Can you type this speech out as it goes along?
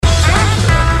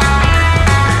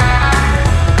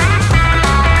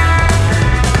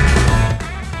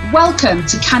Welcome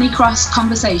to Canicross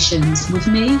Conversations with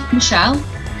me, Michelle.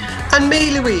 And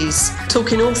me, Louise,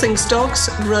 talking all things dogs,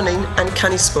 running and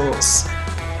canny sports.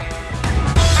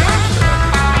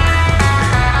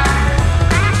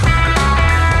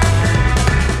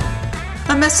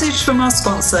 A message from our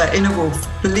sponsor, Inner Wolf,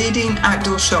 the leading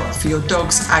outdoor shop for your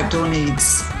dog's outdoor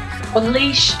needs.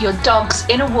 Unleash your dog's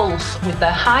inner wolf with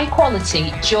the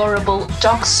high-quality, durable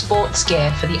dog sports gear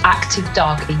for the active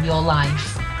dog in your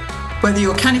life. Whether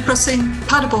you're canicrossing,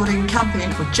 paddleboarding,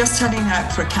 camping, or just heading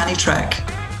out for a canny trek.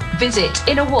 Visit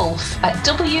Inner Wolf at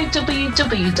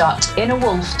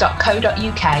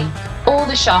www.innerwolf.co.uk or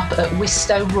the shop at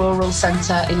Wistow Rural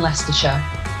Centre in Leicestershire.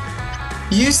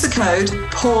 Use the code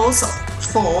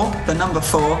PAUSE4, the number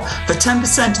 4, for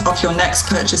 10% off your next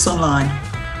purchase online.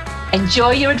 Enjoy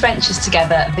your adventures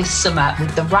together this summer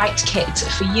with the right kit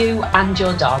for you and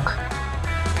your dog.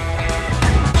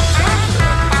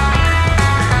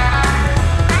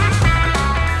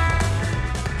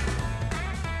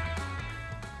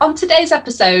 On today's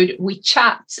episode, we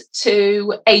chat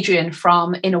to Adrian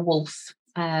from Inner Wolf.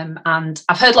 And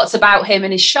I've heard lots about him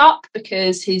and his shop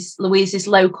because he's Louise's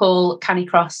local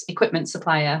canicross equipment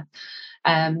supplier.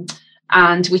 And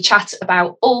we chat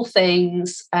about all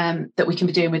things that we can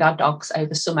be doing with our dogs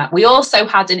over summer. We also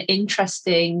had an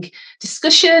interesting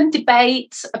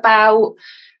debate about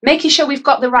making sure we've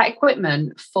got the right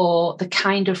equipment for the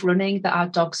kind of running that our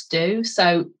dogs do.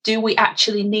 So do we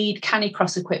actually need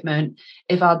canicross equipment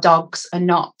if our dogs are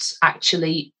not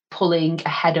actually pulling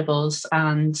ahead of us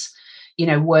and, you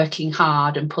know, working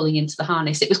hard and pulling into the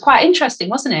harness? It was quite interesting,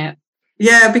 wasn't it?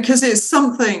 Yeah, because it's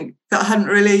something that I hadn't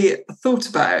really thought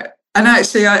about. And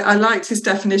actually, I liked his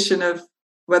definition of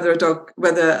whether a dog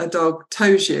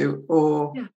toes you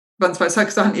or runs by its side,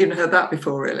 because I hadn't even heard that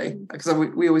before, really. Because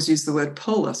we always use the word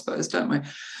pull, I suppose, don't we?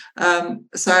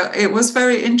 So it was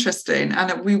very interesting,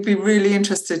 and we'd be really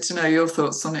interested to know your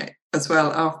thoughts on it as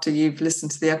well after you've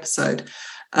listened to the episode.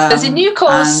 There's a new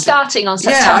course starting on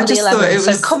September the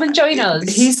 11th, so come and join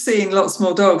us. He's seeing lots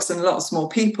more dogs and lots more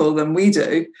people than we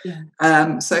do.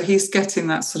 Yeah. So he's getting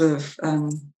that sort of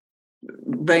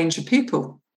range of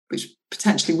people, which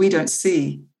potentially we don't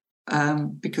see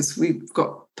because we've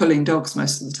got pulling dogs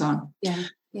most of the time. Yeah.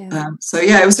 So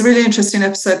it was a really interesting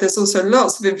episode. There's also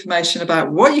lots of information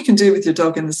about what you can do with your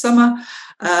dog in the summer.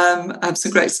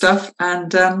 Some great stuff.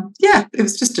 And it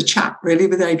was just a chat really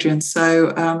with Adrian.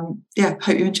 So hope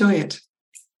you enjoy it.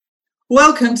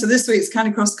 Welcome to this week's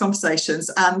Canicross Conversations.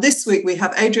 And this week we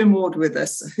have Adrian Ward with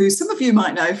us, who some of you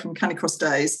might know from Canicross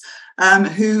Days,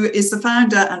 who is the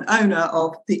founder and owner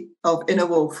of Inner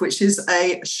Wolf, which is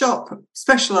a shop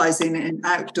specialising in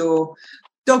outdoor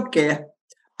dog gear.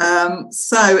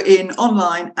 So in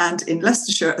online and in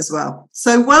Leicestershire as well.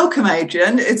 So welcome,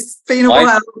 Adrian. It's been a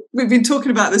while. We've been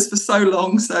talking about this for so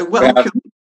long. So welcome.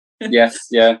 Yes,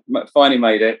 finally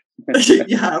made it.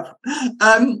 You have.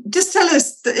 Just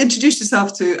introduce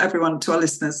yourself to everyone, to our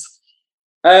listeners.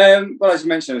 Well, as you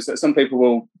mentioned, some people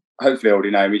will hopefully already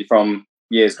know me from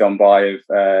years gone by of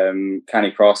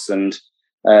canicross and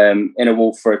Inner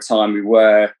Wolf. For a time, we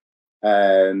were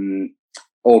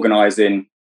organising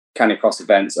canicross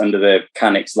events under the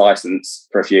Canic's license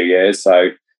for a few years. So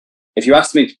if you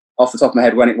asked me off the top of my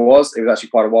head when it was actually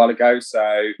quite a while ago.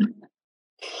 So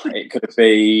it could have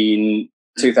been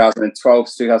 2012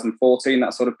 to 2014,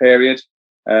 that sort of period,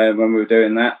 when we were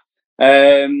doing that.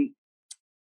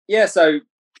 So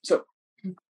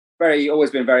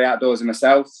always been very outdoorsy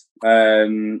myself.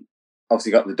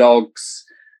 Obviously got the dogs.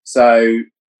 So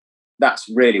that's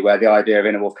really where the idea of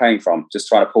Inner Wolf came from, just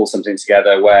trying to pull something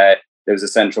together where there was a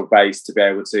central base to be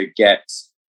able to get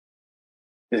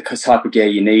the type of gear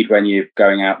you need when you're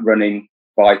going out running,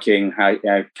 biking,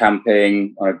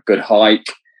 camping, on a good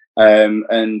hike.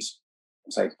 And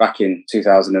so back in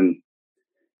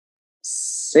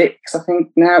 2006, I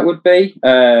think now it would be,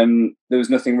 there was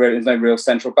nothing really, there's no real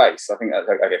central base. I think there's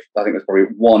probably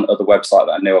one other website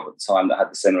that I knew of at the time that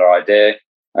had the similar idea.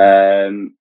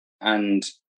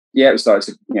 We started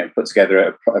to put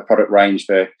together a product range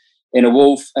for Inner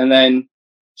Wolf, and then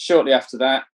shortly after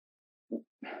that,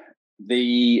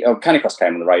 the canicross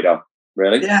came on the radar.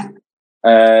 Really,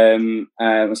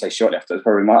 I'll say shortly after.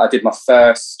 I did my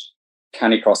first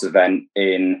canicross event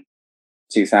in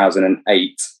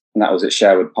 2008, and that was at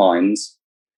Sherwood Pines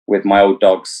with my old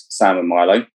dogs Sam and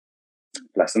Milo.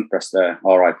 Bless them, press the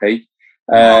RIP.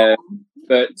 But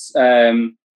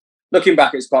looking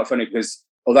back, it's quite funny because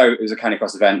although it was a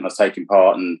canicross event and I was taking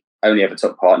part and only ever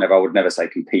took part, I would never say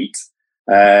compete.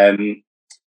 I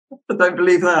don't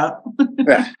believe that.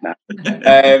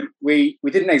 No. We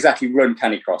didn't exactly run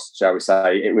canicross, shall we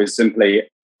say. It was simply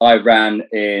I ran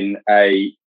in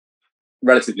a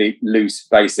relatively loose,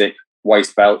 basic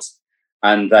waist belts,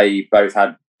 and they both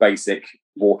had basic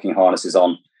walking harnesses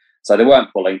on. So they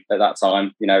weren't pulling at that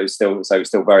time. You know, it was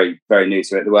still very, very new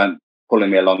to it. They weren't pulling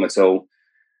me along at all.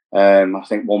 I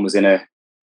think one was in a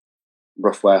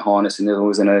rough wear harness and the other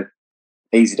was in a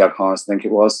easy dog harness, I think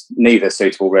it was. Neither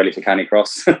suitable really for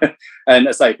canicross. And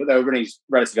I say, but they were running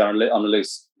relatively on a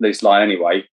loose line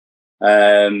anyway.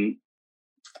 It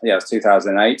was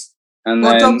 2008. And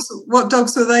what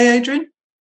dogs were they, Adrian?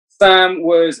 Sam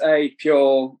was a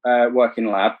pure working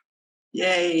lab.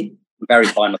 Yay! Very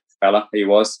fine fella he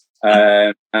was.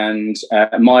 And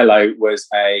Milo was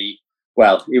he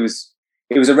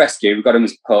was a rescue. We got him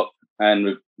as a pup, and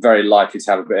we're very likely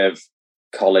to have a bit of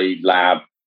collie, lab,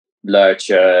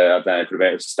 lurcher. I don't know, put a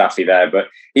bit of staffy there, but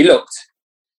he looked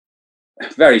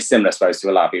very similar, I suppose,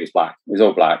 to a lab. He was black. He was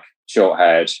all black, short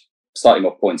haired, slightly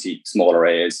more pointy, smaller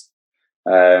ears.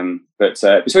 But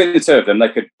between the two of them,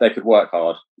 they could work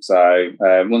hard. So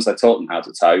once I taught them how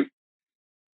to tow,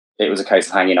 it was a case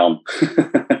of hanging on.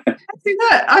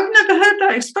 I've never heard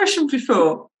that expression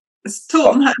before. It's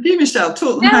taught them how. Have you, Michelle,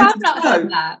 taught them how to tow? No, I've not heard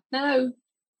that. No.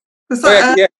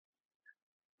 Yeah.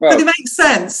 Well, but it makes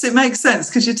sense. It makes sense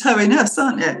because you're towing us,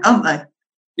 aren't they?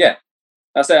 Yeah,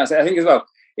 that's it. I think as well.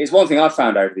 It's one thing I've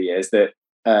found over the years that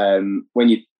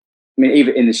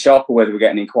either in the shop or whether we're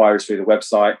getting inquiries through the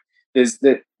website,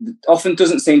 often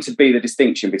doesn't seem to be the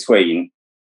distinction between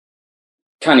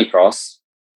canicross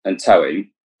and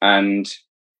towing, and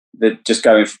just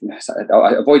going.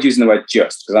 I avoid using the word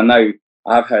just because I know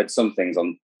I've heard some things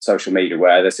on social media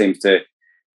where there seems to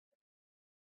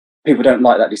people don't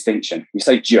like that distinction. You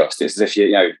say just, it's as if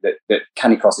you know that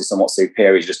canicross is somewhat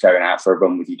superior. You're just going out for a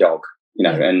run with your dog,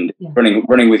 and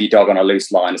running with your dog on a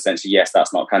loose line. Essentially, yes,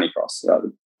 that's not canicross,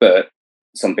 but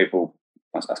some people,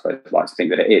 I suppose, like to think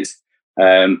that it is.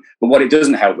 But what it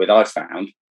doesn't help with, I've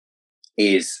found,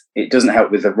 is it doesn't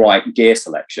help with the right gear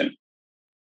selection.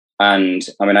 And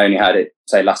I mean, I only had it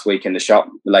say last week in the shop.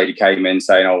 The lady came in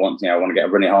saying, I want to get a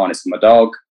running harness for my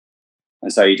dog,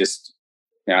 and so you just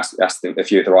ask a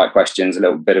few of the right questions, a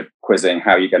little bit of quizzing.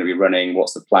 How are you going to be running?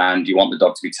 What's the plan? Do you want the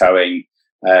dog to be towing?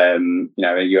 Are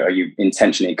you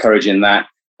intentionally encouraging that?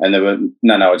 And there were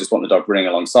no, I just want the dog running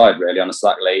alongside, really, on a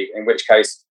slack lead. In which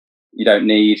case, you don't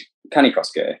need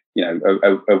canicross gear.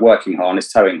 A working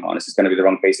harness, towing harness is going to be the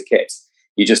wrong piece of kit.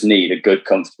 You just need a good,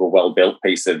 comfortable, well-built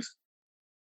piece of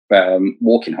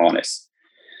walking harnsay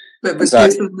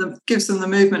gives them the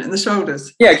movement in the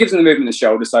shoulders. Yeah, it gives them the movement in the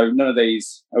shoulders. So none of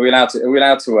these are we allowed to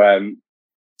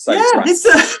say? Yeah, it's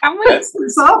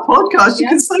our podcast. You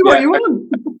can say what you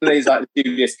want. These like the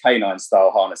Julius Canine style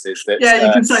harnesses that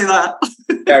you can say that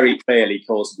very clearly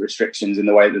cause restrictions in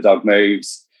the way the dog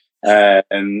moves.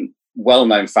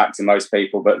 Well-known fact to most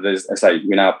people, but we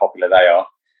know how popular they are.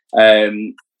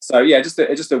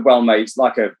 Just a well-made,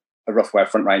 like a rough wear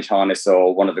front range harness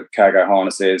or one of the Kergo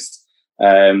harnesses.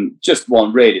 Just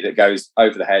one really that goes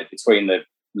over the head between the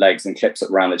legs and clips up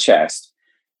around the chest.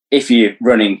 If you're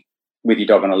running with your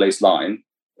dog on a loose line,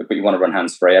 but you want to run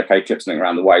hands-free, okay, clip something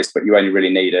around the waist, but you only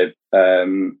really need a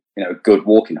good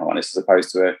walking harness as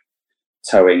opposed to a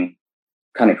towing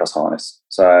canicross harness.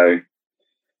 So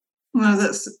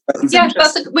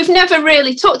we've never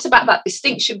really talked about that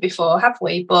distinction before, have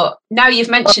we? But now you've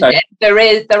mentioned it,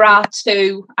 there are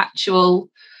two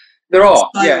actual. There are,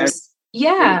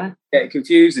 yeah. It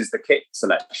confuses the kit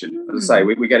selection. As I say,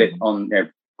 we get it on,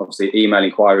 obviously email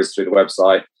inquiries through the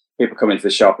website. People come into the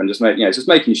shop and just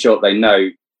making sure they know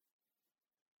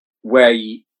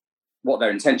what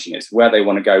their intention is, where they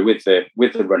want to go with the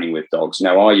running with dogs.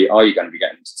 Are you going to be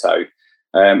getting to tow?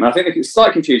 And I think a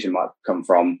slight confusion might come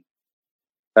from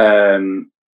the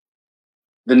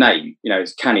name.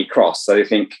 It's canicross, so they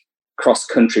think cross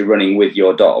country running with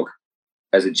your dog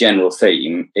as a general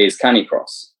theme is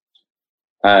canicross.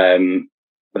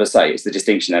 But I say it's the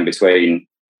distinction then between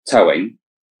towing,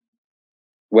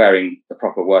 wearing a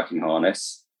proper working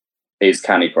harness is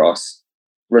canicross,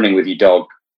 running with your dog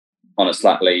on a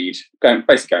slack lead, going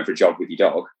for a jog with your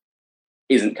dog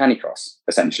isn't canicross,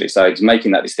 essentially. So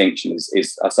making that distinction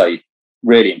is I say,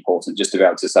 really important, just to be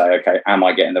able to say, okay, am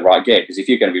I getting the right gear? Because if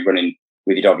you're going to be running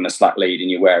with your dog on a slack lead and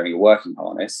you're wearing a working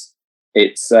harness,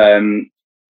 it's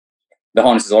the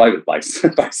harness is all over the place,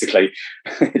 basically.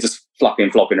 Just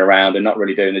flopping around and not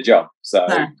really doing the job. So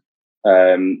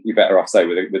you're better off, say,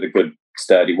 with a good,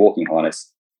 sturdy walking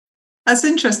harness. That's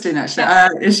interesting, actually.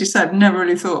 As you said, never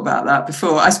really thought about that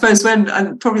before. I suppose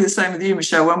and probably the same with you,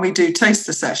 Michelle, when we do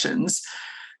taster sessions,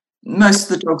 most of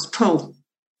the dogs pull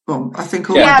Well, I think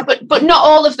all but not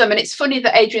all of them. And it's funny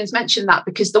that Adrian's mentioned that,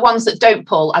 because the ones that don't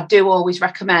pull, I do always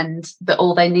recommend that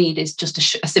all they need is just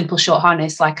a simple short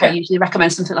harness. Like I usually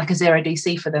recommend something like a 0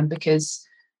 DC for them, because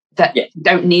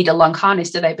don't need a long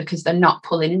harness, do they? Because they're not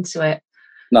pulling into it.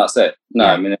 No, that's it. No,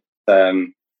 I mean,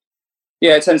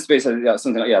 it tends to be something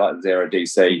like 0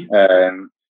 DC.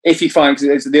 If you find,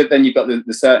 because then you've got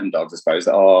the certain dogs, I suppose,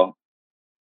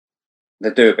 they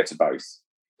do a bit of both.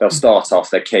 They'll start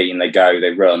off, they're keen, they go, they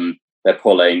run, they're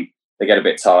pulling, they get a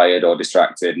bit tired or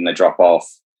distracted, and they drop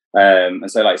off.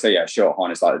 And so, like, short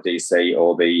harness like the DC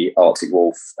or the Arctic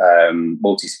Wolf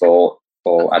multisport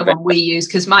or the one we use,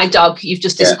 because my dog, you've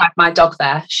just described my dog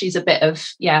there. She's a bit of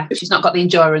she's not got the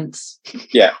endurance.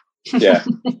 Yeah. So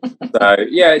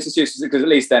it's just useful, because at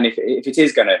least then if it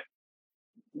is going to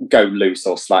go loose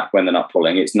or slack when they're not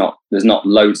pulling, there's not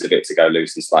loads of it to go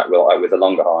loose and slack with the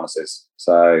longer harnesses.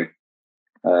 So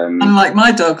unlike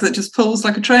my dog that just pulls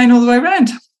like a train all the way around.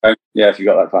 If you've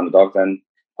got that kind of dog, then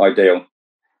ideal.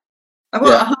 And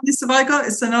what harness have I got?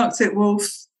 It's an Arctic Wolf.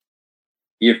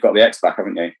 You've got the X-Back,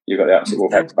 haven't you? You've got the Arctic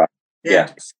Wolf X-Back.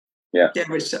 Yeah,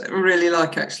 which I really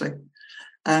like, actually.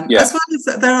 As well as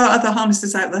there are other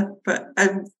harnesses out there, but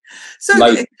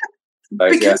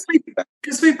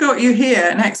because we've got you here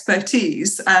and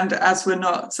expertise, and as we're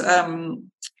not,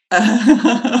 I'm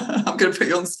going to put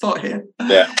you on the spot here.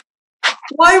 Yeah.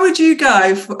 Why would you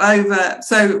go over?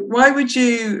 So why would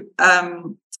you buy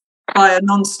a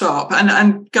non-stop?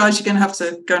 And guys, you're going to have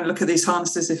to go and look at these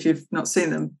harnesses if you've not seen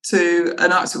them. To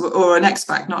an Arctic or an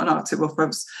X-Back, not an Arctic Wolf.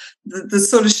 The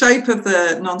sort of shape of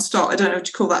the non-stop, I don't know what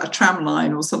you call that, a tram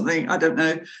line or something. I don't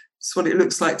know. It's what it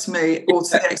looks like to me. Or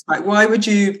to the X-Back. Why would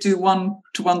you do one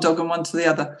to one dog and one to the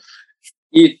other?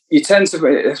 You tend to.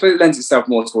 I suppose it lends itself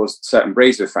more towards certain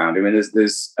breeds we've found. I mean,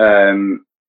 there's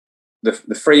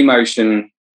the free motion,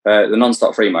 the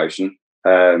non-stop free motion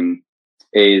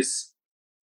is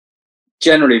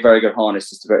generally a very good harness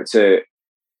just to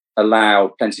allow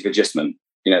plenty of adjustment.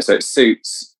 So it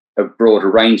suits a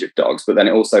broader range of dogs, but then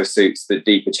it also suits the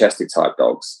deeper chested type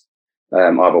dogs.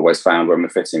 I've always found when we're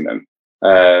fitting them.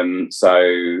 And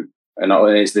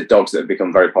it's the dogs that have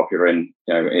become very popular in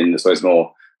the sort of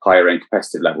more higher end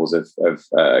competitive levels of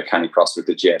canicross with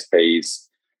the GSPs.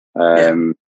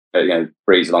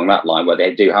 Breeds along that line where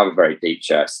they do have a very deep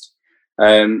chest,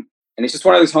 and it's just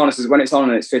one of those harnesses when it's on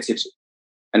and it's fitted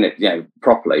and it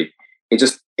properly,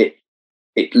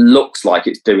 it looks like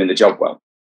it's doing the job well.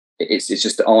 It's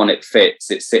just on, it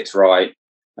fits, it sits right.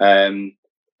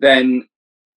 Then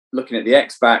looking at the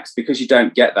X-Backs, because you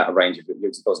don't get that range of,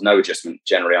 there's no adjustment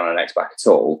generally on an X-Back at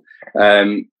all.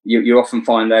 You often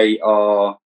find they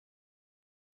are,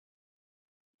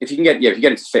 if you get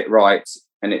it to fit right,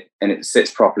 and it sits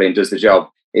properly and does the job,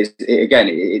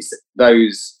 it's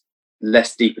those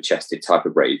less deeper chested type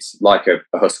of breeds, like a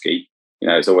husky.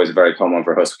 It's always a very common one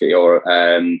for a husky, or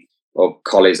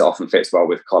collies often fits well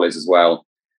with collies as well.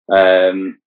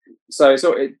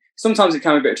 Sometimes it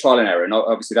can be a bit of trial and error, and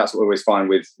obviously that's what we always find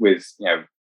with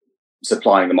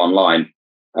supplying them online.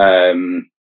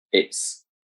 It's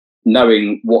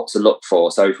knowing what to look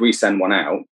for. So if we send one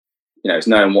out, it's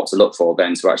knowing what to look for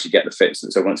then to actually get the fit.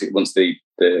 So once the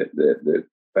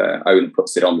owner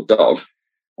puts it on the dog,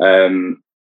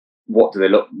 what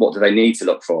do they need to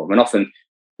look for? And often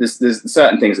there's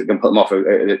certain things that can put them off.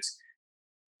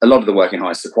 A lot of the working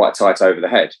harnesses are quite tight over the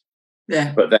head.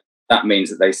 Yeah. But then that means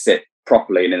that they sit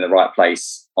properly and in the right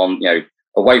place on,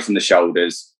 away from the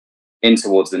shoulders, in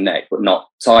towards the neck, but not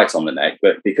tight on the neck.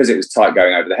 But because it was tight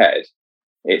going over the head,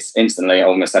 it's instantly, I'm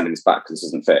going to send this back because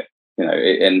this doesn't fit.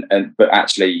 But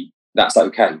actually that's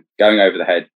okay. Going over the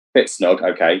head, bit snug,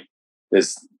 okay.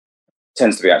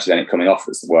 Tends to be actually then it coming off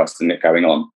that's the worst than it going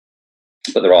on.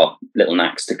 But there are little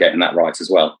knacks to getting that right as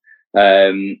well.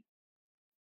 Go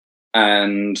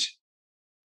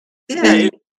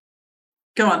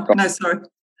on. No, sorry.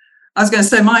 I was going to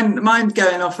say mine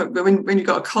going off when you've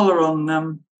got a collar on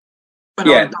on a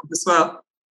dog as well.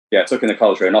 Yeah, tucking the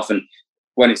collar through, and often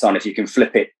when it's on, if you can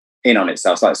flip it in on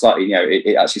itself, like slightly,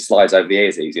 it actually slides over the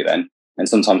ears easier then. And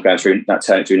sometimes turn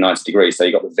it through 90 degrees, so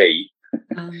you've got the V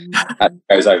that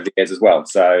goes over the ears as well.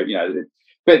 So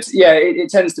it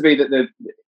tends to be that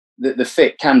the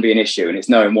fit can be an issue, and it's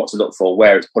knowing what to look for,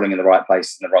 where it's pulling in the right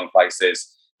places and the wrong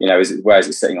places. Where is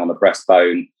it sitting on the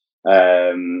breastbone?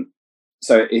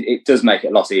 So it does make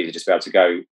it a lot easier just to be able to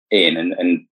go in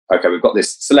and okay, we've got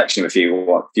this selection of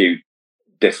a few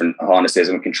different harnesses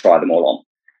and we can try them all on,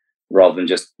 rather than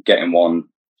just getting one,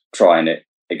 trying it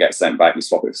gets sent back, you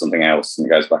swap it for something else and it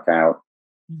goes back out.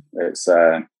 It's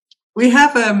we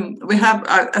have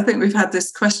I think we've had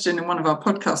this question in one of our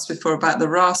podcasts before about the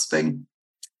rasping.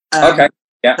 Okay.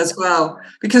 as well,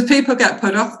 because people get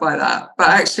put off by that. But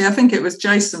actually, I think it was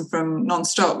Jason from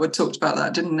Non-Stop who talked about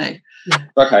that, didn't he?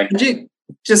 Okay.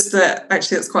 Just that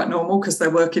actually it's quite normal because they're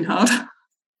working hard.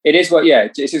 It is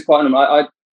it's just quite normal.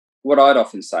 What I'd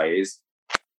often say is,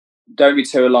 don't be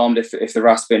too alarmed if the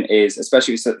rasping is,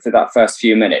 especially for that first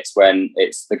few minutes when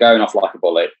they're going off like a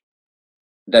bullet.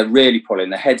 They're really pulling,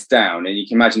 their heads down, and you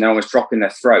can imagine they're almost dropping their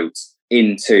throats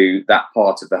into that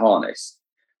part of the harness,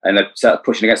 and they're sort of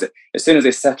pushing against it. As soon as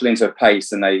they settle into a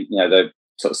pace and the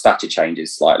sort of stature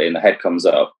changes slightly and the head comes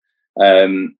up,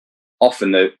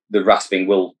 often the rasping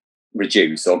will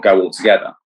reduce or go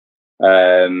altogether.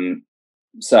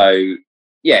 So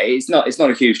yeah, it's not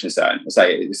a huge concern. I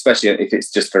say, especially if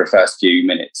it's just for the first few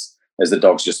minutes, as the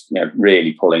dog's just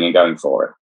really pulling and going for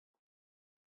it.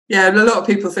 Yeah, and a lot of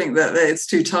people think that it's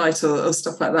too tight or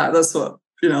stuff like that. That's what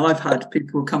I've had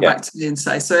people come back to me and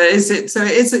say. So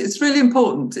it's really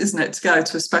important, isn't it, to go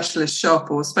to a specialist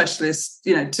shop or a specialist,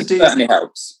 to do. It certainly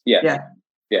helps. Yeah.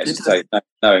 Just so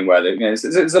knowing where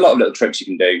there's a lot of little tricks you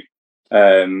can do.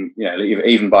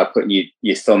 Even by putting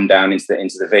your thumb down into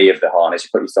the V of the harness, you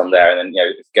put your thumb there, and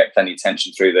then get plenty of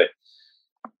tension through the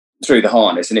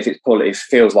harness. And if it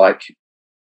feels like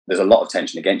there's a lot of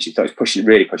tension against you, so it's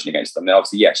really pushing against them. Then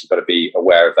obviously, yes, you've got to be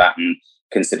aware of that and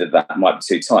consider that might be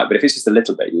too tight. But if it's just a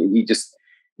little bit, you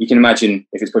can imagine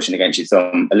if it's pushing against your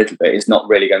thumb a little bit, it's not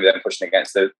really going to be then pushing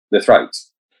against the throat,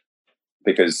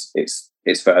 because it's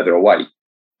further away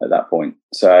at that point.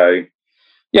 So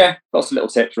yeah, lots of little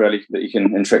tips really that you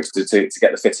can, and tricks to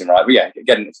get the fitting right. But yeah,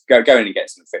 going and getting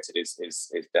something fitted is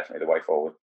definitely the way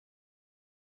forward.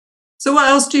 So what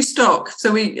else do you stock?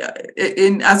 So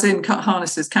in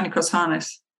harnesses, canicross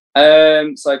harness.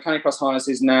 So canicross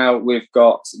harnesses now, we've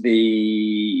got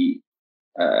the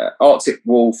Arctic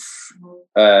Wolf,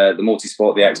 the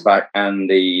Multisport, the X-Back, and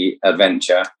the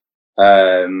Adventure,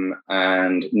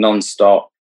 and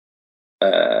Non-Stop,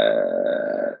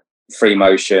 Free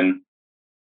Motion,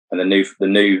 and the new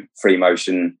Free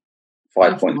Motion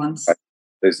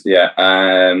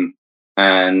 5.0.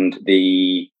 And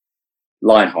the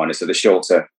line harness, so the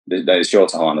shorter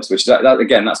harness, which that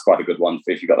again, that's quite a good one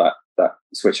if you've got that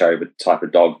switch over type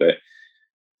of dog that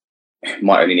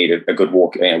might only need a good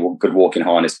walking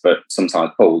harness, but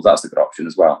sometimes pulls. That's a good option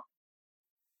as well.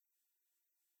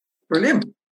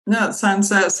 Brilliant. No, it sounds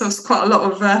quite a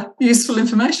lot of useful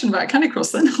information about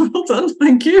canicross then. Well done,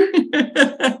 thank you.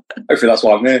 Hopefully that's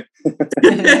why I'm here.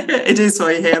 It is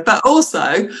why you're here. But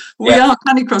also, we aren't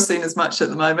canicrossing as much at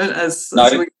the moment as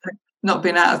we've not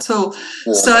been out at all.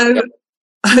 Yeah. So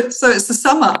it's the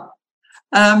summer.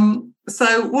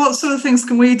 So what sort of things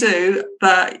can we do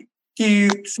that you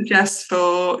suggest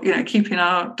for keeping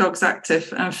our dogs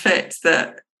active and fit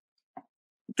that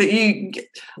you,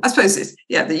 I suppose it's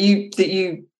that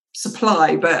you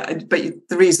supply, but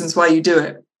the reasons why you do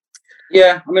it?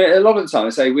 Yeah, I mean, a lot of the time, I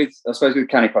say with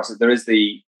canicross, there is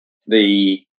the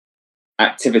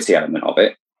activity element of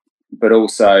it, but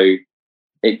also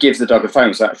it gives the dog a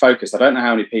focus. I don't know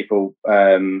how many people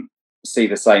see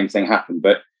the same thing happen,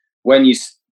 but when you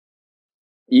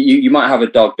might have a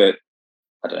dog that,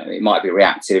 I don't know, it might be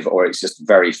reactive, or it's just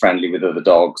very friendly with other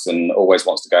dogs and always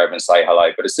wants to go over and say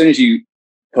hello. But as soon as you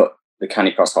put the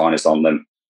canicross harness on them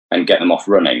and get them off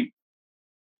running,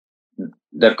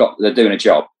 they're doing a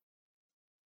job.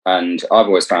 And I've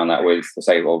always found that with,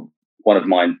 one of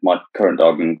my current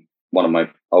dog and one of my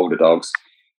older dogs,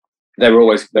 they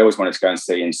always wanted to go and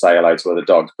see and say hello to other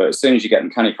dogs. But as soon as you get them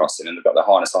canicrossing and they've got their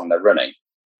harness on, they're running,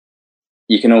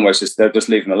 you can almost they'll just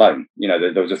leave them alone.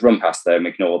 They'll just run past them,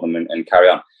 ignore them, and carry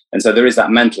on. And so there is that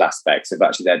mental aspect of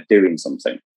actually they're doing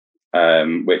something,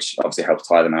 which obviously helps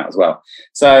tire them out as well.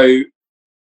 So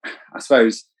I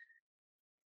suppose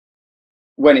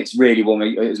when it's really warm,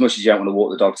 as much as you don't want to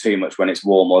walk the dog too much when it's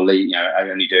warm, or I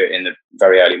only do it in the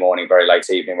very early morning, very late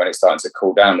evening when it's starting to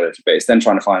cool down a little bit. It's then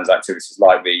trying to find those activities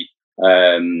like the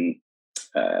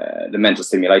mental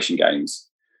stimulation games.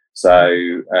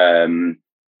 So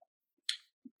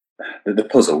the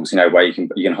puzzles, where you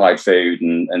can hide food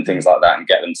and things like that, and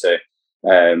get them to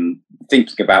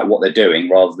thinking about what they're doing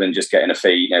rather than just getting a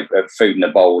food in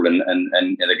a bowl and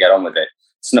they get on with it.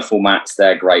 Snuffle mats,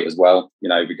 they're great as well,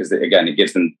 because it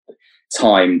gives them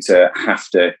time to have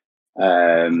to,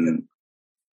 rather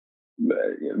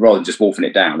than just wolfing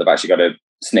it down, they've actually got to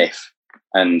sniff.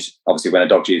 And obviously when a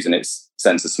dog's using its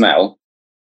sense of smell,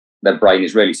 their brain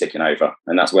is really ticking over,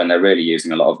 and that's when they're really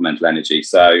using a lot of mental energy.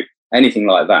 So anything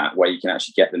like that, where you can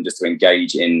actually get them just to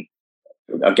engage their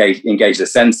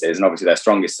senses, and obviously their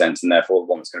strongest sense, and therefore the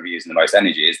one that's going to be using the most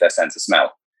energy, is their sense of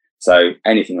smell. So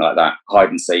anything like that, hide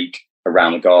and seek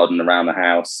around the garden, around the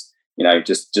house,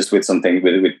 just with something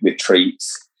with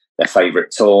treats, their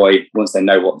favourite toy. Once they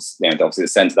know what's, obviously the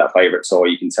scent of that favourite toy,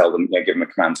 you can tell them, give them a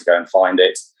command to go and find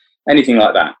it. Anything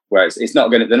like that, where it's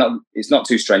not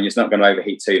too strenuous, not going to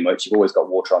overheat too much. You've always got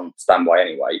water on standby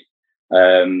anyway,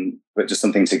 but just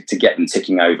something to get them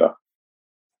ticking over.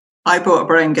 I bought a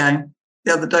brain game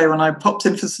the other day when I popped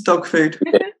in for some dog food.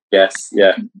 Yes,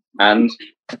 yeah, and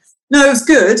no, it was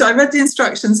good. I read the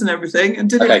instructions and everything and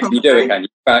did it. Okay, can you do it? Can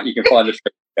you can find the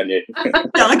trick? Can you?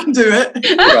 Yeah, I can do it.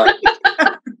 Right.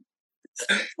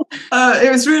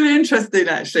 It was really interesting,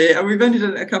 actually, and we've only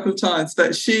done it a couple of times.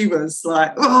 But she was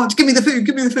like, "Oh, give me the food,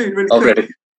 really quick." Really?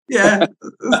 Yeah,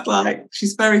 it's like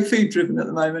she's very food driven at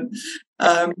the moment.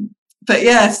 But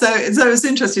yeah, so it was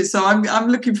interesting. So I'm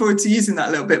looking forward to using that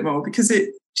a little bit more because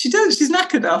she's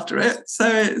knackered after it. So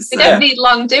they don't need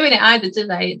long doing it either, do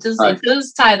they? It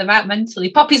does tire them out mentally.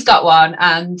 Poppy's got one,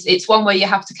 and it's one where you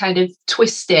have to kind of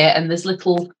twist it, and there's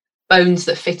little bones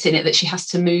that fit in it that she has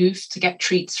to move to get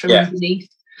treats from underneath.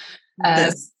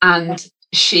 Yes. And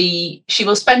she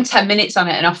will spend 10 minutes on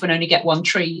it and often only get one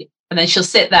treat, and then she'll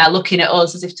sit there looking at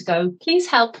us as if to go, please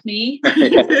help me.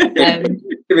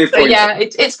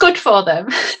 It's good for them.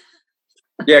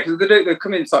 Yeah, because they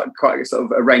come in quite sort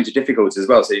of a range of difficulties as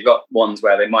well. So you've got ones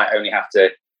where they might only have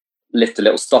to lift a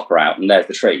little stopper out and there's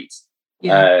the treat.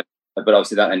 But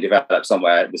obviously that then develops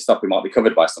somewhere the stopper might be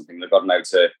covered by something. They've got to know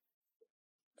to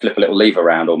flip a little lever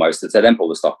around almost to then pull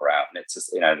the stopper out. And it's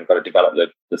just, they've got to develop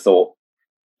the thought.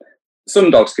 Some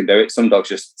dogs can do it. Some dogs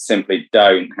just simply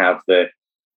don't have the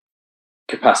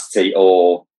capacity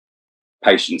or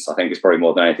patience. I think is probably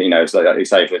more than anything. So like you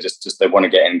say, if they just they want to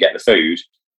get in and get the food.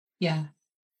 Yeah.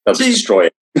 They'll destroy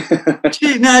it.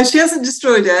 She hasn't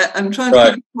destroyed it. I'm trying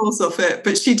to keep the paws off it,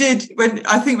 but she did when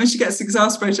she gets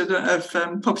exasperated. I don't know if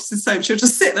Poppy's the same. She'll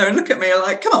just sit there and look at me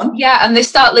like, "Come on!" Yeah, and they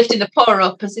start lifting the paw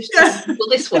up as if, "Will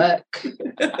this work?"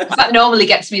 That normally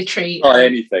gets me a treat. Try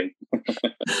anything.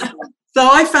 So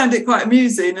I found it quite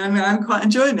amusing, and I'm quite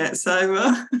enjoying it.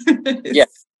 So need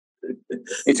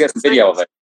to get some video of it.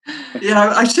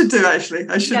 Yeah, I should do actually.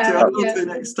 I should do. I will do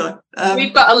next time.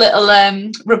 We've got a little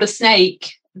rubber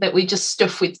snake that we just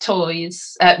stuff with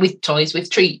treats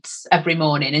every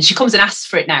morning, and she comes and asks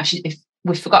for it now. If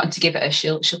we've forgotten to give it her,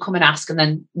 she'll come and ask and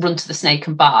then run to the snake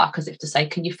and bark as if to say,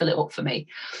 "Can you fill it up for me?"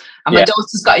 And my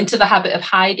daughter's got into the habit of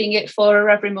hiding it for her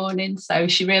every morning, so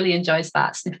she really enjoys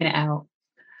that, sniffing it out.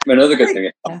 Another good thing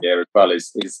here as well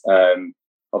is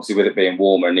obviously with it being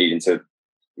warmer and needing to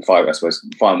find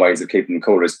ways of keeping them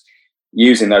cooler, is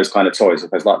using those kind of toys.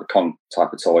 If there's like the con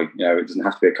type of toy, it doesn't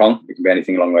have to be a con, it can be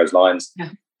anything along those lines.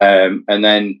 And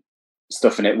then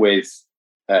stuffing it with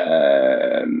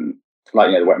the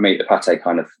wet meat, the pate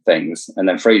kind of things, and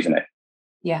then freezing it.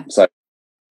 So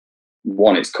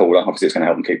one, it's cooler, obviously it's going to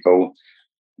help them keep cool.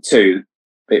 Two,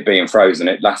 it being frozen,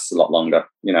 it lasts a lot longer.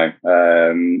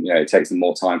 It takes them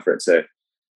more time for it to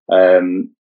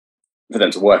for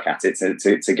them to work at it to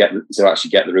actually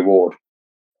get the reward.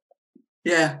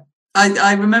 Yeah,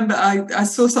 I remember I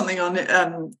saw something on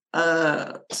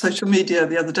social media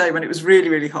the other day when it was really,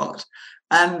 really hot,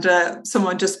 and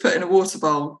someone just put in a water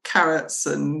bowl carrots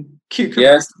and cucumbers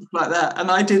and stuff like that, and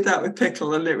I did that with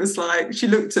pickle, and it was like she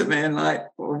looked at me and like,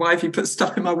 well, why have you put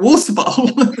stuff in my water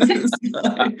bowl?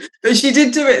 But she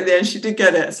did do it in the end. She did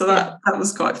get it, so that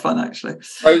was quite fun actually.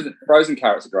 Frozen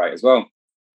carrots are great as well.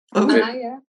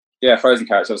 Yeah, frozen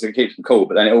carrots obviously keeps them cool,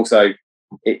 but then it also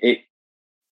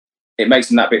it makes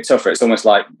them that bit tougher. It's almost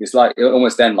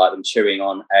then like them chewing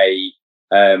on a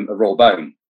raw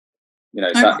bone.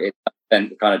 It's that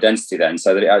then kind of density then,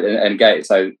 so that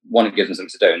so one, it gives them something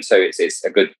to do, and so it's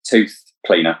a good tooth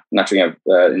cleaner, naturally, in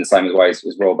the same way as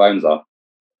raw bones are.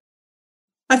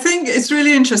 I think it's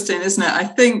really interesting, isn't it? I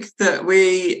think that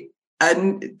we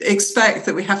expect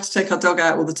that we have to take our dog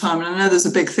out all the time, and I know there's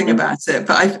a big thing about it,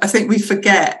 but I think we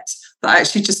forget that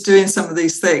actually just doing some of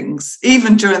these things,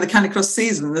 even during the canicross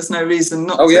season, there's no reason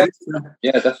not to.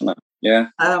 Yeah, definitely. Yeah.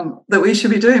 That we should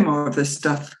be doing more of this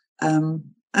stuff.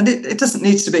 And it doesn't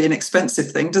need to be an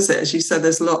expensive thing, does it? As you said,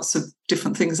 there's lots of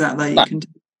different things out there you can do.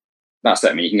 That's it.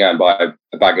 I mean, you can go and buy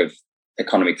a bag of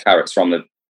economy carrots from the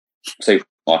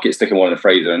supermarket, stick them all in the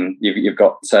freezer, and you've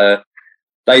got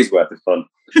days worth of fun.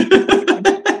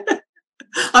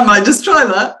 I might just try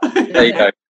that. There you go.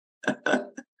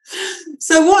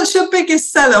 So what's your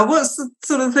biggest seller? What's the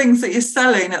sort of things that you're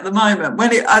selling at the moment?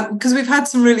 Because we've had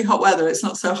some really hot weather, it's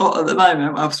not so hot at the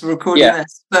moment after recording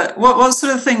this, but what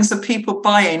sort of things are people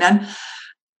buying? And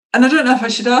I don't know if I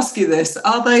should ask you this,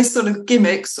 are they sort of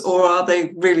gimmicks or are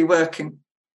they really working?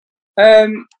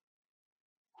 Generally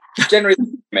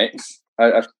gimmicks.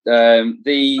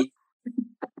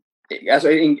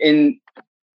 In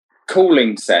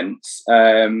cooling sense,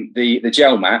 the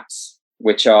gel mats,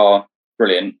 which are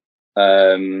brilliant.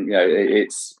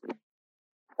 It's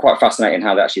quite fascinating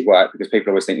how they actually work, because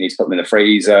people always think you need to put them in the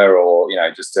freezer or,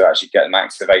 just to actually get them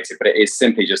activated. But it is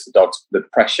simply just the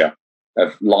pressure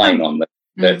of lying on them.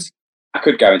 That I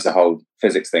could go into the whole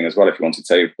physics thing as well if you wanted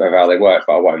to, of how they work,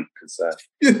 but I won't, because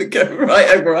go right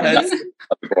over our heads.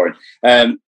 That'd be boring.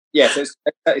 So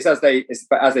it's as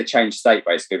they change state,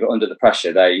 basically, but under the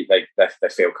pressure they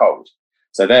feel cold,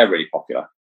 so they're really popular.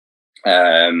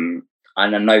 And I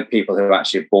know people who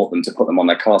actually have bought them to put them on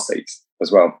their car seats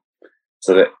as well,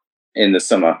 so that in the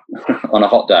summer on a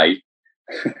hot day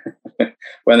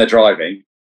when they're driving,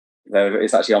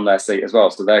 it's actually on their seat as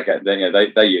well, so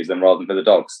they use them rather than for the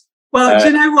dogs. Well, do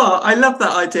you know what? I love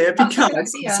that idea,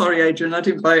 because sorry, Adrian, I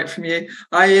didn't buy it from you.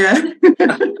 I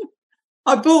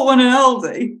I bought one in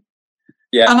Aldi.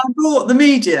 Yeah. And I bought the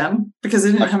medium because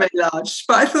I didn't have any large.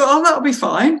 But I thought, that'll be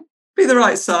fine. Be the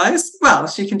right size. Well,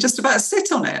 she can just about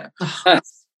sit on it. But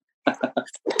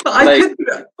I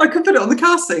could put it on the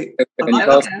car seat.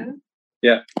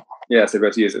 Yeah, so we're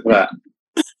able to use it for that.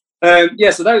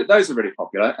 So those are really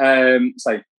popular.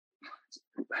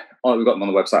 We've got them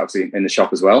on the website, obviously, in the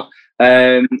shop as well.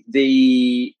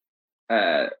 The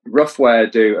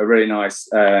Roughwear do a really nice,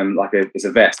 it's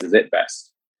a vest, a zip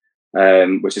vest,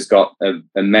 which has got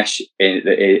a mesh in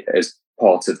it as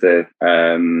part of the.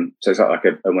 So it's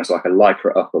almost like a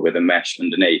lycra upper with a mesh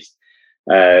underneath.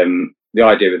 The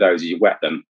idea with those is you wet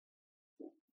them,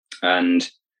 and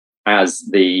as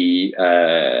the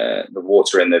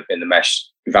water in the mesh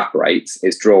evaporates,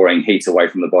 it's drawing heat away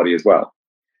from the body as well.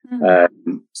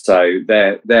 So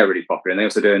they're really popular, and they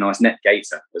also do a nice neck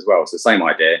gaiter as well. So same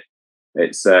idea.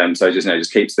 It's so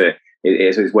just keeps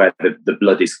it's where the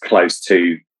blood is close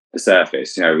to the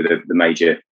surface. With the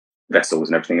major vessels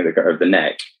and everything that go over the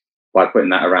neck. By putting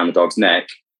that around the dog's neck,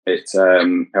 it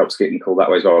helps keep them cool that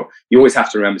way as well. You always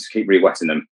have to remember to keep re-wetting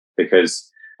them,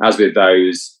 because as with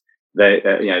those, there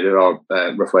are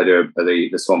Roughwear do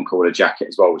the swamp cooler jacket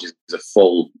as well, which is a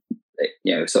full,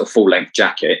 sort of full length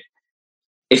jacket.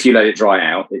 If you let it dry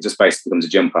out, it just basically becomes a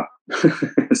jumper.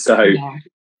 So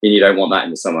you don't want that in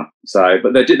the summer. So,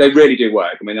 but they really do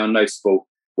work. I mean, I'm noticeable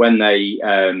when they,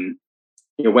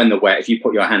 when they're wet, if you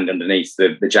put your hand underneath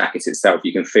the jacket itself,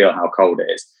 you can feel how cold it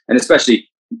is. And especially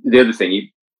the other thing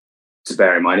to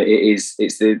bear in mind,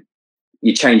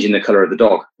 you're changing the colour of the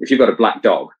dog. If you've got a black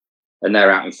dog and they're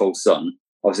out in full sun,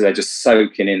 obviously they're just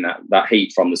soaking in that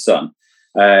heat from the sun.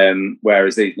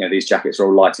 Whereas these jackets are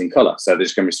all light in colour, so they're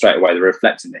just going to be straight away, they're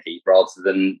reflecting the heat rather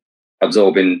than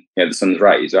absorbing the sun's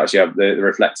rays. They're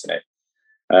reflecting it.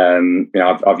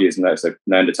 I've used them so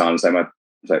known to time. So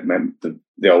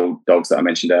the old dogs that I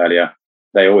mentioned earlier,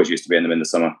 they always used to be in them in the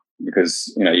summer,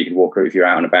 because you can walk if you're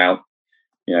out and about,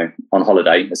 on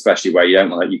holiday, especially where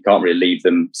you can't really leave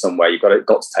them somewhere. You've got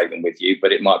to take them with you,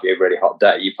 but it might be a really hot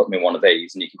day. You put them in one of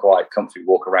these, and you can quite comfortably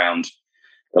walk around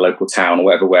the local town or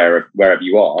wherever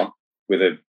you are, with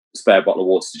a spare bottle of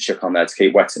water to chuck on there to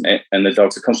keep wetting it, and the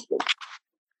dogs are comfortable.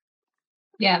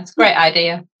 Yeah, it's a great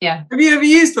idea. Yeah. Have you ever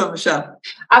used one, Michelle?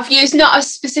 I've used not a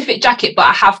specific jacket, but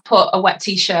I have put a wet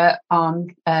t-shirt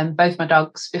on both my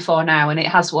dogs before now, and it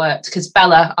has worked, because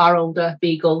Bella, our older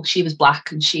beagle, she was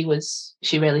black and she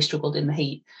really struggled in the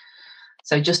heat.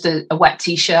 So just a wet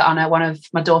t-shirt on one of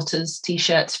my daughter's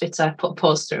t-shirts fitter, put a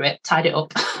paws through it, tied it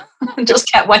up, and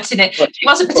just kept wetting it. She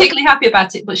wasn't particularly happy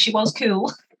about it, but she was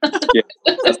cool.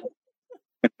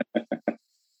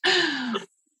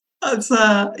 That's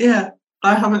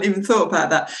I haven't even thought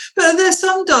about that. But there's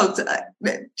some dogs.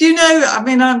 Do you know? I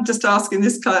mean, I'm just asking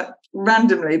this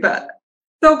randomly, but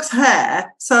dogs'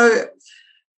 hair. So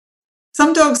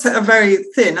some dogs are very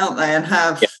thin, aren't they? And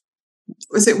have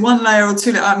was it one layer or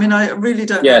two? I mean, I really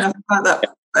don't know enough about that.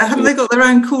 But haven't they got their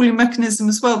own cooling mechanism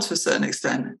as well, to a certain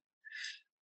extent?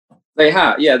 They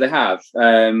have. Yeah, they have.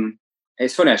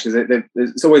 It's funny actually.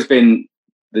 It's always been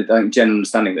the general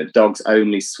understanding that dogs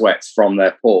only sweat from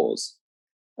their paws.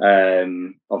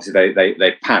 Obviously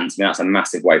they pant. I mean, that's a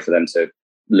massive way for them to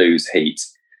lose heat,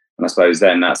 and I suppose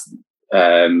then that's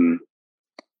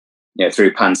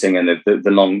through panting and the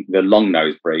long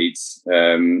nose breeds,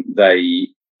 they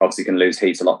obviously can lose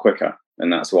heat a lot quicker,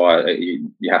 and that's why you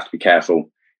have to be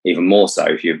careful, even more so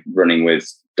if you're running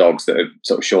with dogs that are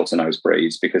sort of shorter nose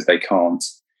breeds, because they haven't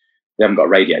got a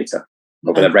radiator,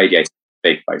 or their radiator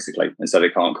big basically, and so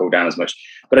they can't cool down as much.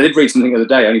 But I did read something the other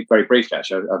day, only very briefly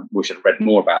actually. I wish I'd read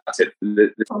more about it.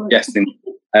 Suggesting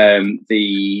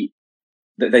that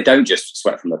they don't just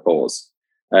sweat from their paws,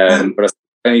 but I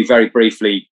only very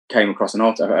briefly came across an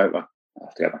article. I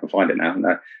have to go back and find it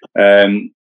now.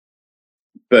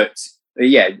 But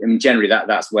yeah, I mean, generally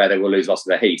that's where they will lose lots of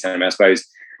their heat. I mean, I suppose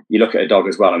you look at a dog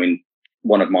as well. I mean,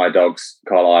 one of my dogs,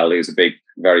 Carlisle, who's a big,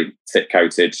 very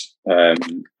thick-coated,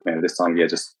 this time of year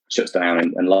just shuts down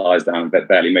and lies down and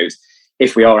barely moves.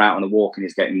 If we are out on a walk and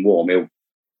he's getting warm, he'll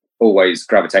always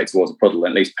gravitate towards a puddle,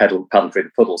 and at least paddle through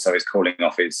the puddle, so he's cooling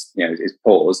off his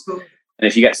paws. And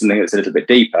if you get something that's a little bit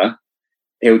deeper,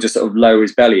 he'll just sort of lower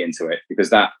his belly into it, because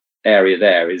that area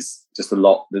there is just a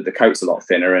lot. The coat's a lot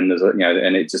thinner, and there's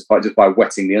and it just by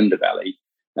wetting the underbelly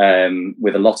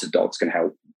with a lot of dogs can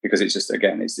help, because it's just,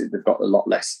 again, they've got a lot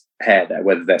less hair there,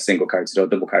 whether they're single coated or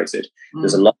double coated.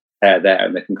 There's a lot of hair there,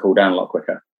 and they can cool down a lot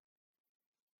quicker.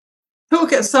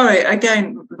 Sorry,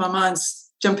 again, my mind's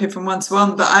jumping from one to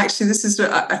one, but actually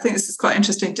I think this is quite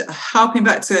interesting, going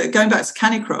back to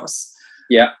canicross.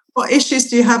 Yeah. What issues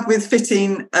do you have with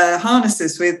fitting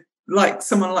harnesses with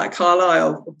someone like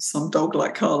Carlisle, or some dog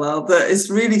like Carlisle, that is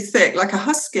really thick, like a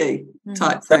husky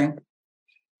type thing?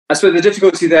 I suppose the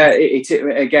difficulty there,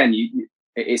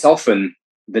 it's often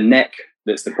the neck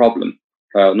that's the problem.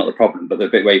 Well, not the problem, but the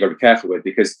bit where you've got to be careful with,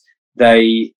 because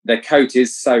their coat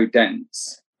is so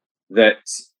dense that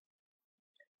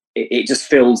it just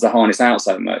fills the harness out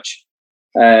so much.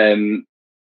 And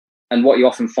what you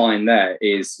often find there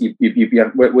is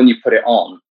when you put it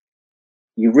on,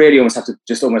 you really almost have to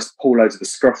just almost pull loads of the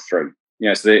scruff through.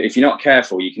 So that if you're not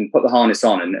careful, you can put the harness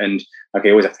on and okay,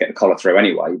 you always have to get the collar through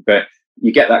anyway, but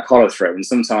you get that collar through, and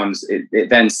sometimes it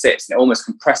then sits and it almost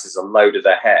compresses a load of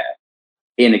their hair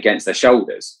in against their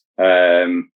shoulders.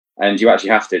 And you actually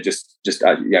have to just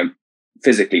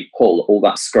physically pull all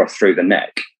that scruff through the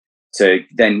neck to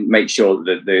then make sure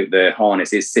that the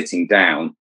harness is sitting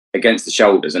down against the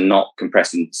shoulders and not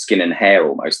compressing skin and hair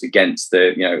almost against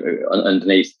the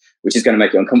underneath, which is going to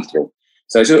make it uncomfortable.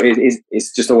 So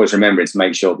it's just always remembering to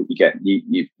make sure that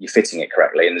you're fitting it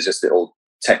correctly, and there's just little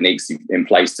techniques in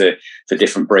place for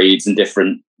different breeds and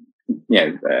different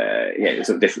sort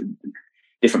of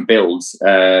different builds.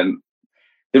 The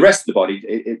rest of the body,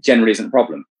 it generally isn't a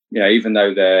problem. Even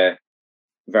though they're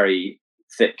very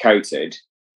thick coated,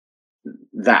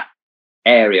 that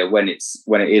area when it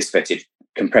is fitted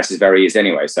compresses very easy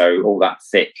anyway. So all that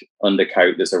thick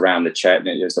undercoat that's around the chest,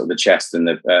 sort of the chest and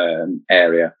the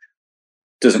area,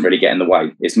 doesn't really get in the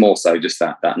way. It's more so just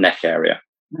that neck area.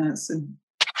 That's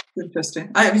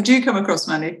interesting. Did you come across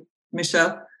many,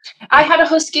 Michelle? I had a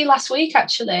husky last week,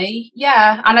 actually.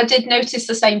 Yeah, and I did notice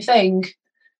the same thing.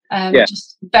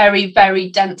 Just very, very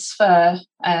dense fur.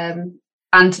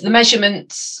 And the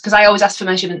measurements, because I always ask for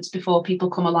measurements before people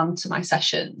come along to my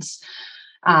sessions.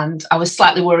 And I was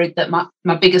slightly worried that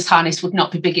my biggest harness would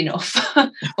not be big enough.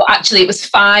 But actually it was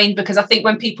fine, because I think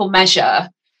when people measure,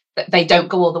 they don't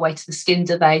go all the way to the skin,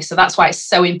 do they? So that's why it's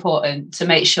so important to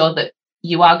make sure that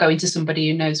you are going to somebody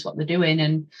who knows what they're doing.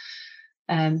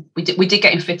 And we did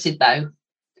get him fitted though.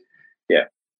 Yeah.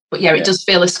 But it does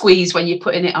feel a squeeze when you're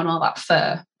putting it on all that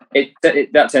fur.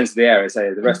 That tends to be the area.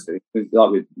 So the rest of it,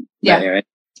 like with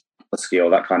husky or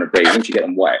that kind of breed, once you get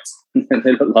them wet,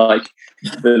 they look like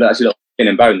they're actually not skin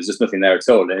and bone. There's just nothing there at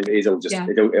all. It is all just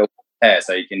it'll hair.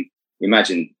 So you can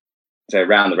imagine,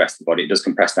 around the rest of the body, it does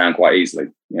compress down quite easily.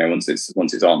 Once it's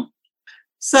on.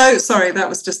 So sorry, that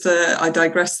was just I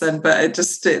digress then, but it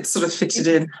sort of fitted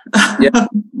in. Yeah.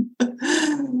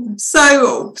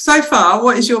 So far,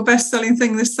 what is your best-selling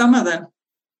thing this summer then?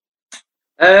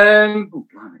 There you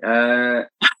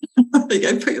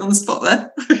go, put you on the spot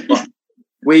there.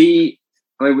 Well, we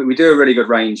do a really good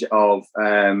range of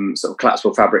sort of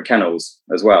collapsible fabric kennels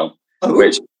as well,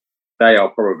 which they are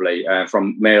probably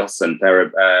from Mielsen. They're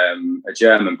a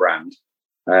German brand,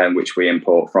 which we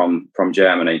import from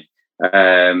Germany,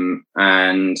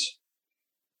 and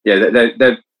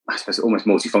they're I suppose almost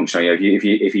multifunctional.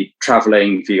 If you're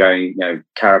traveling, if you're going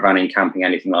caravanning, camping,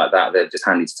 anything like that, they're just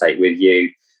handy to take with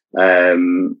you.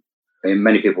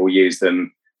 Many people use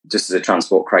them just as a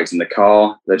transport crate in the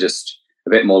car. They're just a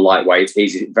bit more lightweight,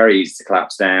 very easy to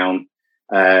collapse down,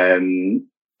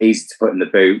 easy to put in the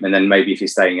boot. And then maybe if you're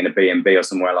staying in a B&B or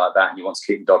somewhere like that and you want to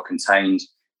keep the dog contained,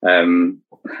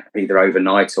 either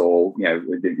overnight or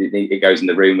it goes in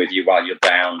the room with you while you're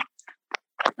down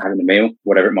having a meal,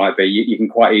 whatever it might be, you can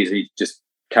quite easily just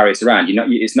carry it around.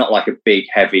 It's not like a big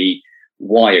heavy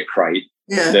wire crate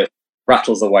that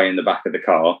rattles away in the back of the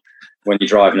car when you're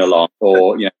driving along,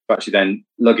 or actually then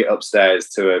lug it upstairs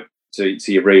to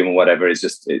your room or whatever. It's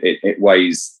just it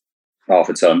weighs half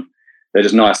a ton. They're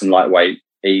just nice and lightweight,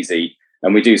 easy,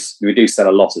 and we do sell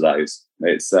a lot of those.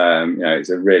 It's it's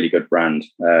a really good brand.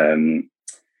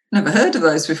 Never heard of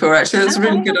those before, actually. It's a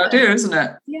really good idea, isn't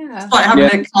it? Yeah. It's like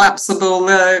having a collapsible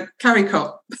carry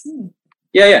cot.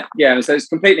 Yeah. So it's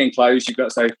completely enclosed. You've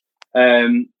got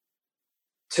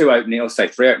 2 openings, or say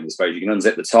 3 openings, I suppose. You can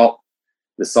unzip the top,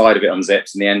 the side of it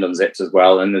unzips, and the end unzips as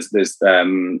well. And there's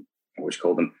what do you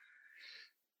call them?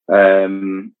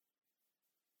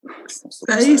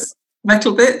 Space,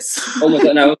 metal bits. Almost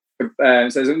no. So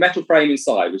there's a metal frame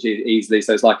inside, which is easily,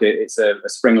 so it's like a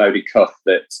spring-loaded cuff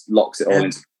that locks it all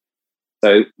into.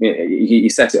 So you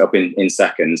set it up in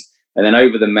seconds, and then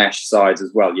over the mesh sides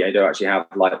as well. Yeah, you do actually have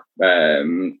like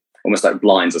almost like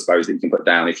blinds, I suppose, that you can put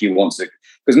down if you want to,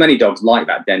 because many dogs like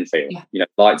that den feel. Yeah.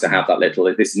 Like to have that little.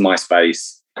 This is my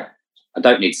space. I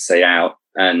don't need to see out,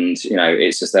 and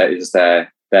it's just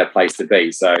their place to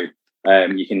be. So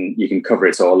you can cover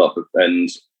it all up, and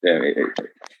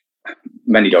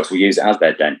many dogs will use it as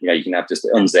their den. You can have just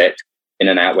unzip in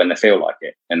and out when they feel like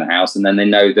it in the house, and then they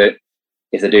know that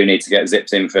if they do need to get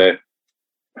zipped in for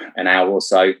an hour or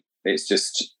so, it's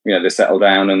just they settle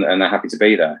down and they're happy to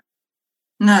be there.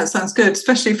 No, it sounds good,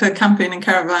 especially for camping and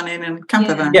caravanning and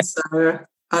camper vans. Yeah.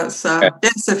 So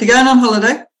so if you're going on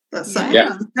holiday, that's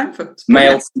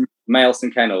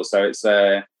Mailson Kennels. So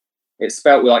it's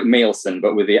spelt like Mielson,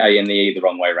 but with the A and the E the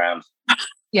wrong way around.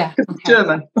 Yeah, okay.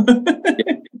 German.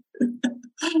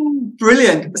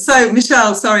 Brilliant. So,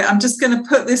 Michelle, sorry, I'm just going to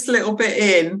put this little bit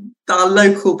in, our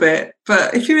local bit.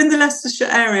 But if you're in the Leicestershire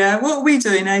area, what are we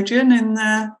doing, Adrian, in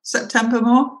September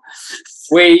more?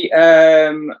 We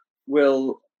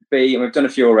will be, and we've done a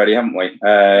few already, haven't we?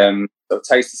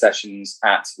 Taster sessions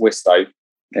at Wistow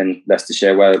in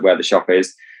Leicestershire, where the shop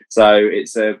is. So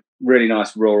it's a really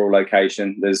nice rural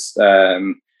location. There's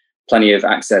plenty of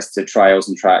access to trails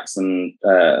and tracks and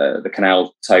the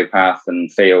canal towpath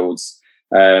and fields.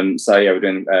 We're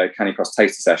doing canicross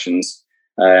taster sessions,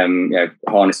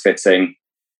 harness fitting,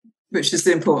 which is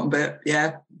the important bit.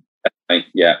 Yeah.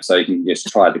 So you can just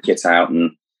try the kit out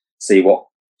and see what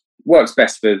works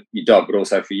best for your dog, but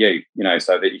also for you,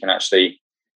 so that you can actually,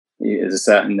 there's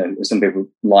some people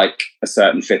like a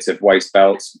certain fit of waist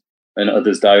belt and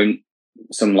others don't.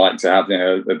 Some like to have,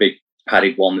 a big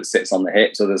padded one that sits on the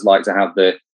hips. Others like to have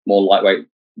the more lightweight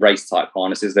race type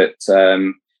harnesses that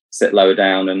sit lower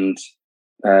down. And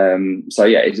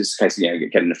it's just a case of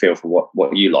getting a feel for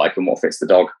what you like and what fits the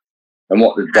dog and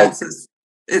what the dog.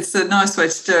 It's a nice way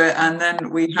to do it. And then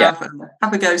we have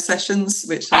a go sessions,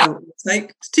 which I'll take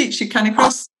to teach you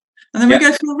canicross. And then we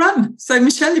go for a run. So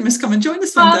Michelle, you must come and join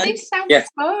us one day. These sound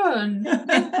fun.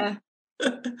 Yeah.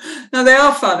 No, they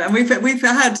are fun, and we've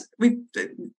had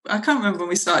I can't remember when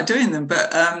we started doing them,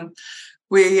 but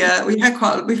we've had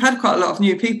quite a lot of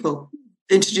new people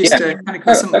introduced to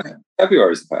canicross. February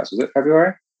was the first, was it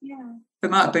February? Yeah,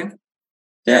 it might have been.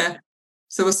 Yeah.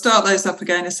 So we'll start those up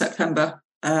again in September.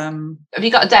 Have you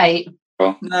got a date?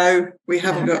 No, we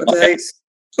haven't got a date.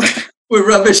 We're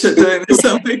rubbish at doing this,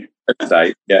 aren't we? A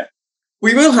date, yeah.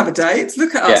 We will have a date.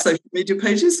 Look at our social media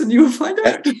pages, and you will find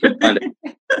out.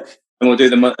 And we'll do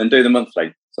the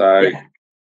monthly. So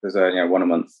there's one a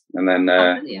month, and then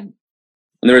and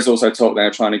there is also talk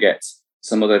there trying to get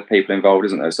some other people involved,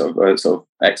 isn't there? Sort of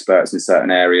experts in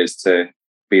certain areas to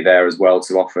be there as well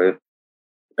to offer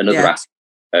another aspect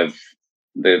of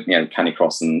the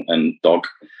canicross and dog.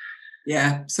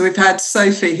 Yeah. So we've had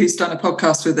Sophie, who's done a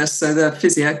podcast with us. So the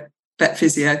vet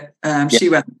physio.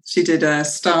 She did a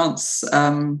stance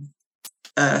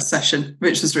session,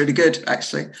 which was really good,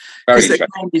 actually. Very interesting.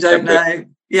 You don't know.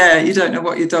 Yeah, you don't know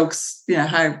what your dog's.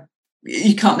 How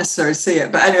you can't necessarily see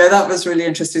it. But anyway, that was really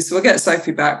interesting. So we'll get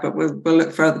Sophie back, but we'll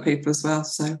look for other people as well.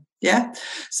 So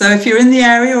So if you're in the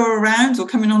area or around or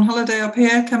coming on holiday up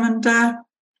here, come and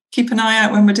keep an eye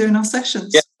out when we're doing our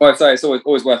sessions. Yeah, well, so it's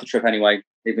always worth a trip anyway,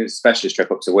 even if it's a specialist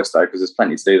trip up to Wistow, because there's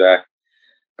plenty to do there.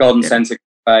 Garden centre,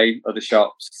 cafe, other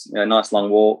shops, nice long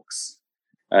walks,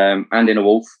 and in a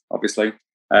wolf, obviously.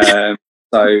 There's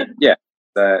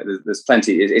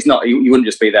plenty. It's not, you wouldn't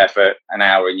just be there for an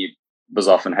hour and you buzz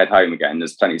off and head home again.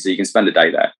 There's plenty, so you can spend a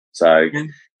day there. So,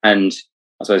 and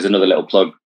I suppose another little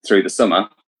plug through the summer,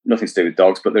 nothing to do with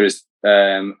dogs, but there is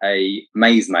a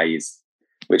maze,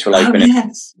 which will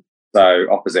open. So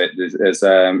opposite, there's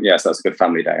so that's a good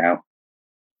family day out.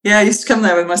 Yeah, I used to come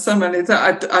there with my son when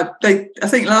I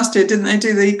think last year, didn't they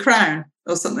do the crown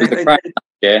or something?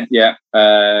 Yeah.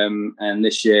 And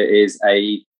this year is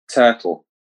a turtle.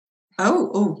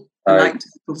 Oh, I like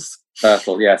turtles.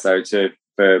 Turtle, yeah. So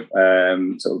for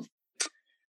sort of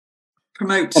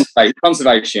promote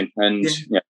conservation and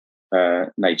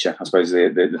nature, I suppose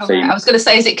the theme. I was going to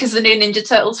say, is it because the new Ninja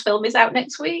Turtles film is out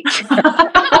next week?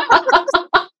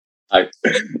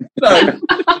 No.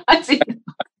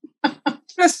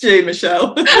 Trust you,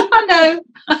 Michelle. I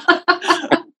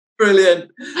know. Brilliant.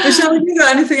 Michelle, have you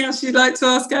got anything else you'd like to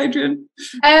ask Adrian?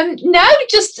 No,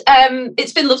 just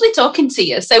it's been lovely talking to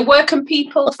you. So where can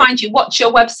people find you? What's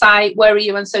your website? Where are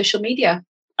you on social media?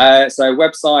 So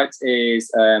website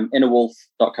is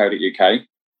innerwolf.co.uk.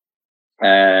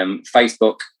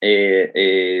 Facebook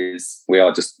is we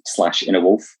are just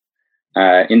 /innerwolf.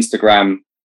 Instagram,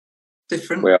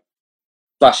 different. We are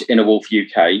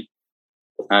 /innerwolfuk.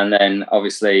 And then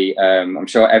obviously, I'm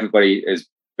sure everybody has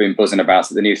been buzzing about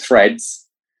the new Threads.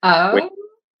 Oh. With,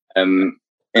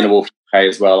 Innerwolf UK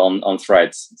as well on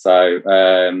Threads. So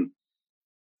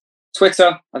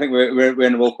Twitter, I think we're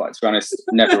Innerwolf, but to be honest,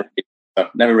 never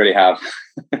really have.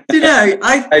 Do you know,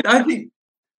 I think.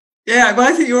 Yeah, but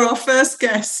I think you're our first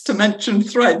guest to mention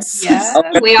Threads.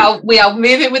 Yeah, we are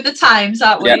moving with the times,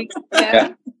 aren't we?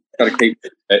 Yeah. Got to keep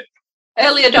it.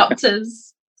 Early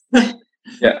adopters.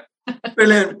 Yeah.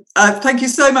 Brilliant. Thank you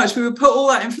so much. We will put all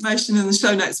that information in the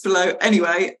show notes below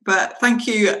anyway, but thank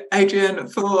you, Adrian,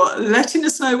 for letting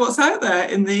us know what's out there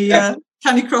in the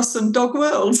canicross and dog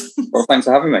world. Well, thanks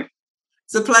for having me.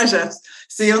 It's a pleasure.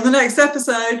 See you on the next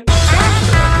episode.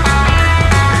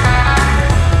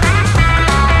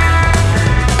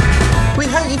 We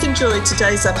hope you've enjoyed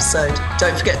today's episode.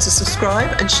 Don't forget to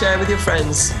subscribe and share with your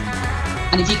friends.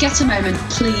 And if you get a moment,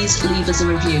 please leave us a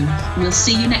review. We'll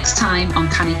see you next time on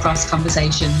Canicross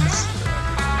Conversations.